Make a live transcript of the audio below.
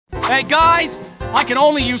Hey guys, I can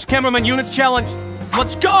only use cameraman units challenge.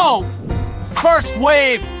 Let's go! First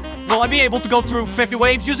wave. Will I be able to go through 50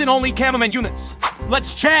 waves using only cameraman units?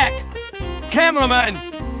 Let's check. Cameraman.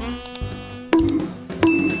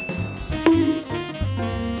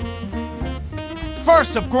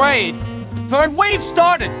 First upgrade. Third wave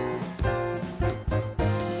started.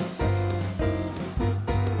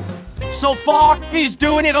 So far, he's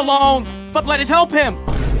doing it alone, but let us help him.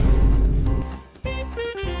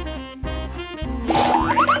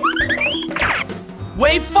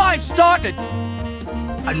 Wave 5 started.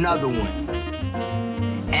 Another one.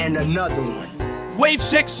 And another one. Wave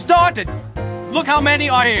 6 started. Look how many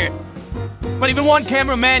are here. But even one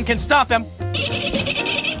cameraman can stop them.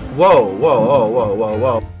 Whoa, whoa, whoa, whoa, whoa,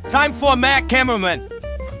 whoa. Time for a Mac cameraman.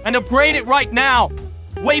 And upgrade it right now.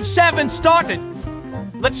 Wave 7 started.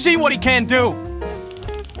 Let's see what he can do.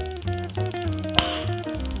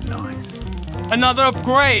 Nice. Another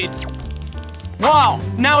upgrade. Wow,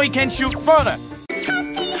 now he can shoot further.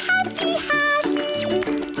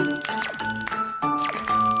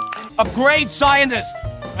 Upgrade scientist.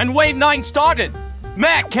 And wave 9 started.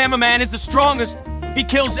 Mac cameraman is the strongest. He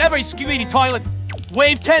kills every skibititoilet.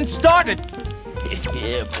 Wave 10 started.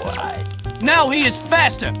 Yeah, boy. Now he is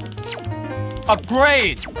faster.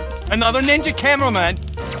 Upgrade. Another ninja cameraman.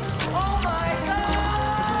 Oh my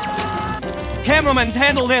god! Cameramans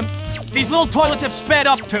handled him. These little toilets have sped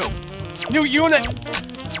up too. New unit.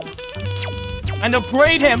 And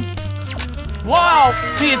upgrade him. Wow,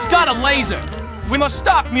 he has got a laser. We must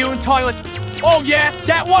stop mutant toilet. Oh yeah,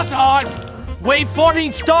 that was hard. Wave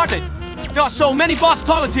 14 started. There are so many boss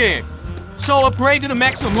toilets here. So upgrade to the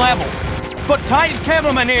maximum level. Put Titan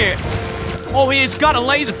cameraman here. Oh, he has got a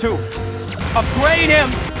laser too. Upgrade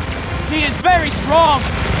him. He is very strong.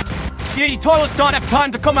 Skibidi toilets don't have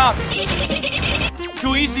time to come out.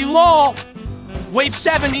 Too easy, lol. Wave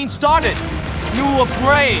 17 started. New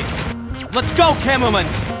upgrade. Let's go, cameraman.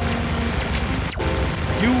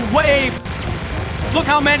 New wave. Look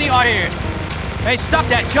how many are here. Hey, stop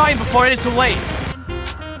that giant before it is too late.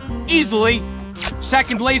 Easily.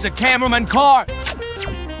 Second laser cameraman car.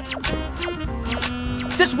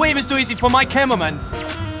 This wave is too easy for my cameraman.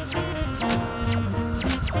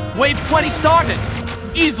 Wave 20 started.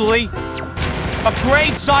 Easily.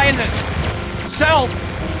 Upgrade scientist. Sell.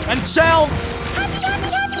 And sell. Happy.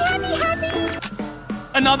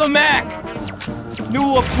 Another Mac.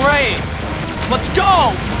 New upgrade. Let's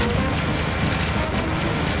go.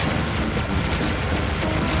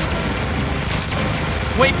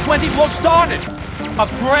 Wave 24 started.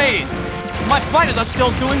 Upgrade. My fighters are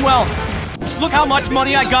still doing well. Look how much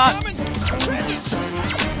money I got.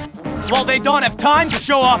 Well, they don't have time to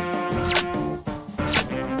show up.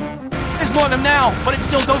 There's more of them now, but it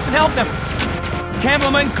still doesn't help them.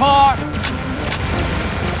 Cameraman car.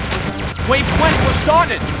 Wave 24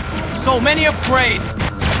 started. So many upgrades.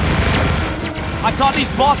 I thought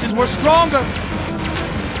these bosses were stronger.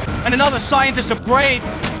 And another scientist upgrade.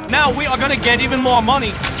 Now we are gonna get even more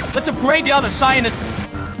money. Let's upgrade the other scientists.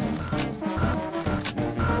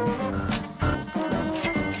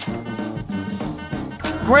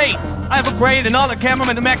 Great! I have upgraded another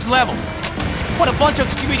cameraman to max level. What a bunch of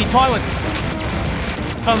skibidi toilets.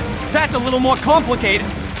 That's a little more complicated,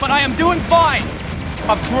 but I am doing fine.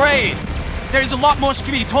 Upgrade. There's a lot more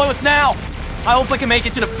skibidi toilets now. I hope I can make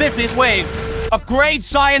it to the 50th wave. Upgrade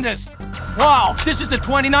scientist. Wow, this is the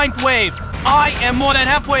 29th wave. I am more than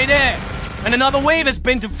halfway there. And another wave has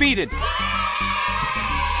been defeated.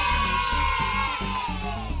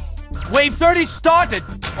 Wave 30 started.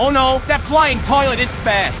 Oh no, that flying toilet is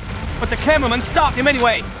fast. But the cameraman stopped him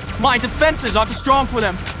anyway. My defenses are too strong for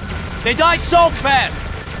them. They die so fast.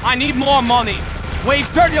 I need more money. Wave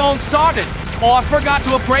 30 on started. Oh, I forgot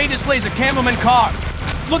to upgrade this laser cameraman car.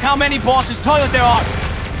 Look how many bosses toilet there are.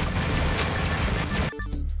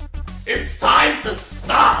 It's time to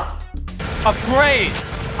stop! Upgrade.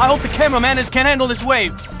 I hope the cameraman can handle this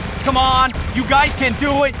wave. Come on, you guys can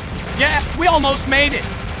do it. Yeah, we almost made it.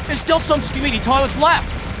 There's still some skibidi toilets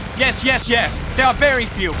left. Yes. There are very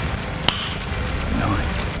few.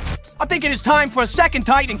 Nice. I think it is time for a second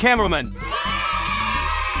Titan cameraman.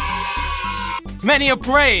 Many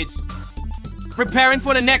upgrades. Preparing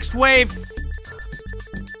for the next wave.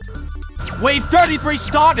 Wave 33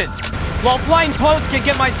 started. While flying toilets can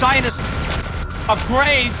get my scientists.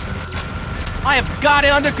 Upgrades. I have got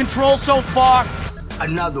it under control so far.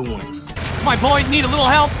 Another one. My boys need a little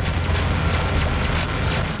help.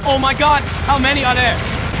 Oh my god, how many are there?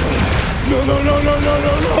 No.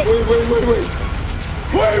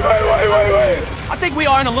 Wait. I think we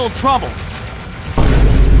are in a little trouble.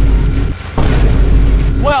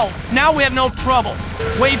 Well, now we have no trouble.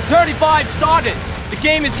 Wave 35 started. The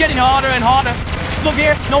game is getting harder and harder. Look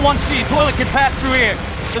here, no one skibititoilet can pass through here.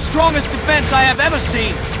 The strongest defense I have ever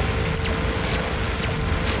seen.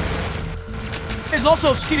 There's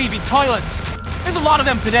also skibititoilets. There's a lot of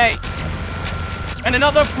them today. And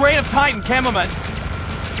another upgrade of Titan cameramen.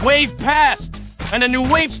 Wave passed, and a new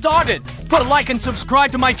wave started. Put a like and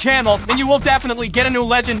subscribe to my channel, and you will definitely get a new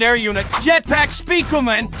legendary unit, Jetpack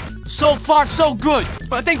Speakermen. So far, so good.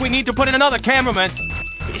 But I think we need to put in another cameraman.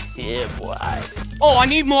 Yeah, boy. Oh, I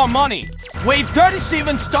need more money. Wave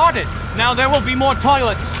 37 started. Now there will be more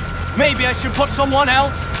toilets. Maybe I should put someone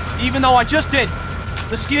else, even though I just did.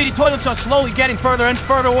 The skibidi toilets are slowly getting further and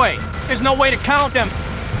further away. There's no way to count them.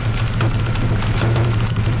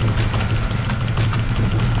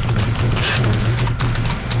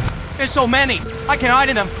 There's so many. I can hide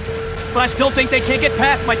in them. But I still think they can't get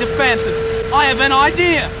past my defenses. I have an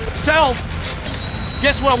idea. So,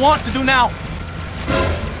 guess what I want to do now?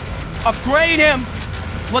 Upgrade him.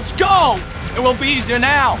 Let's go. It will be easier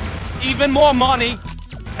now. Even more money.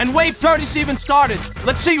 And Wave 37 started.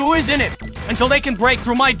 Let's see who is in it. Until they can break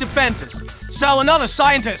through my defenses. Sell another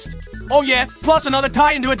scientist. Oh yeah, plus another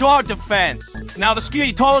Titan to our defense. Now the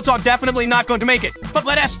skibidi toilets are definitely not going to make it. But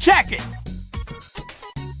let us check it.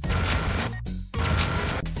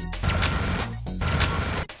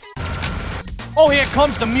 Oh, here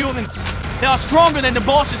comes the mutants. They are stronger than the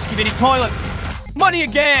boss's skibidi toilets. Money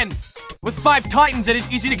again! With 5 Titans, it is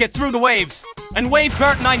easy to get through the waves. And Wave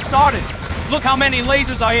 39 started. Look how many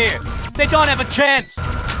lasers are here. They don't have a chance.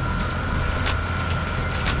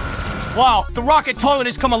 Wow, the rocket toilet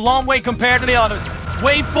has come a long way compared to the others.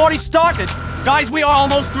 Wave 40 started. Guys, we are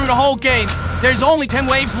almost through the whole game. There's only 10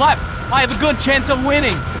 waves left. I have a good chance of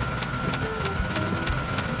winning.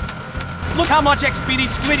 Look how much XP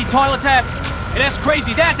these skibidi toilets have. It is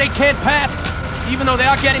crazy that they can't pass, even though they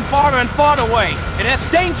are getting farther and farther away. It is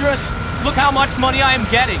dangerous. Look how much money I am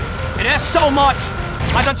getting. It is so much.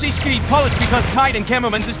 I don't see skibidi toilets because Titan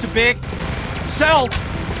cameramen is too big. Sell.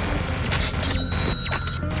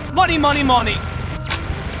 Money, money, money.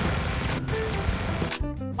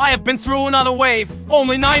 I have been through another wave.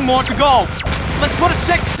 Only 9 more to go. Let's put a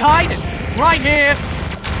 6th Titan right here.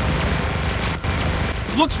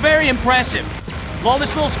 Looks very impressive. Well,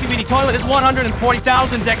 this little skibidi toilet is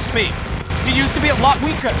 140,000 XP. It used to be a lot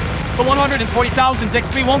weaker, but 140,000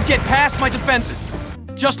 XP won't get past my defenses.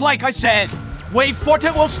 Just like I said, Wave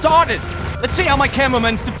 40 will start it. Let's see how my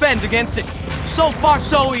cameraman defends against it. So far,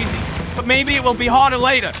 so easy, but maybe it will be harder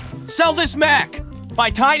later. Sell this Mac.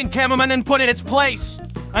 Buy Titan cameraman and put it in its place.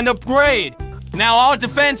 And upgrade. Now our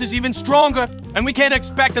defense is even stronger, and we can't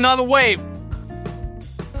expect another wave.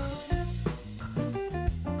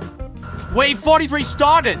 Wave 43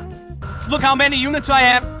 started. Look how many units I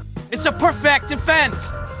have. It's a perfect defense.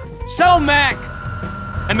 Sell Mac.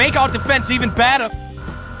 And make our defense even better.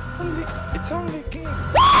 It's only a game.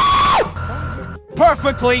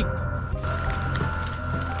 Perfectly.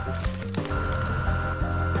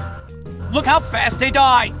 Look how fast they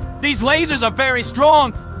die. These lasers are very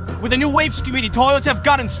strong. With the new wave, skibidi toilets have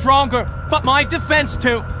gotten stronger, but my defense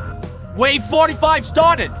too. Wave 45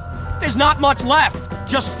 started. There's not much left.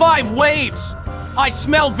 Just 5 waves. I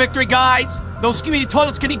smell victory, guys. Those skibidi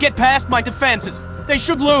toilets can get past my defenses. They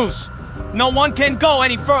should lose. No one can go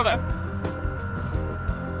any further.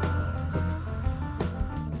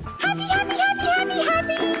 Happy.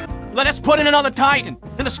 Let us put in another Titan.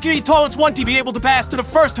 Then the skibidi toilets won't be able to pass to the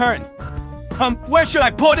first turn. Where should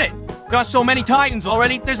I put it? There are so many Titans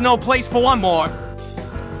already, there's no place for one more.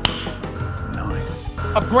 Nice.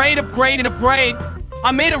 Upgrade, upgrade, and upgrade.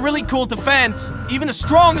 I made a really cool defense. Even the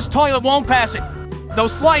strongest toilet won't pass it.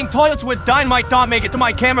 Those flying toilets with dynamite don't make it to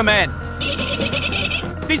my cameraman.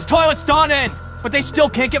 These toilets don't end, but they still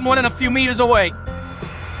can't get more than a few meters away.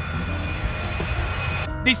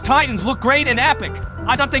 These Titans look great and epic.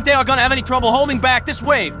 I don't think they are gonna have any trouble holding back this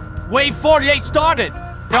wave. Wave 48 started.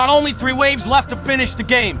 There are only 3 waves left to finish the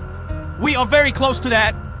game. We are very close to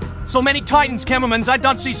that. So many Titans cameramans, I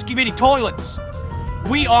don't see skibidi toilets.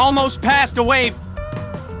 We are almost past the wave.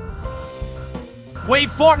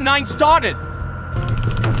 Wave 49 started.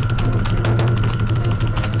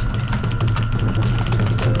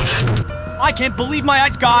 I can't believe my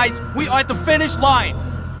eyes, guys. We are at the finish line.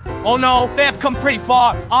 Oh no, they have come pretty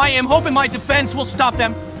far. I am hoping my defense will stop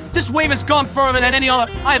them. This wave has gone further than any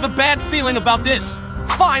other. I have a bad feeling about this.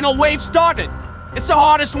 Final wave started. It's the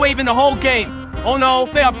hardest wave in the whole game. Oh no,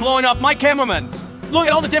 they are blowing up my cameramans. Look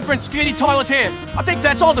at all the different skibidi toilets here. I think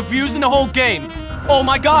that's all the views in the whole game. Oh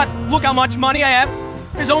my god, look how much money I have.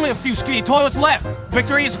 There's only a few skibidi toilets left.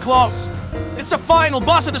 Victory is close. It's the final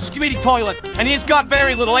boss of the Skibititoilet, and he's got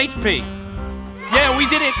very little HP. Yeah, we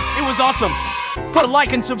did it. It was awesome. Put a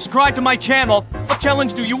like and subscribe to my channel. What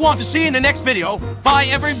challenge do you want to see in the next video? Bye,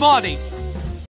 everybody.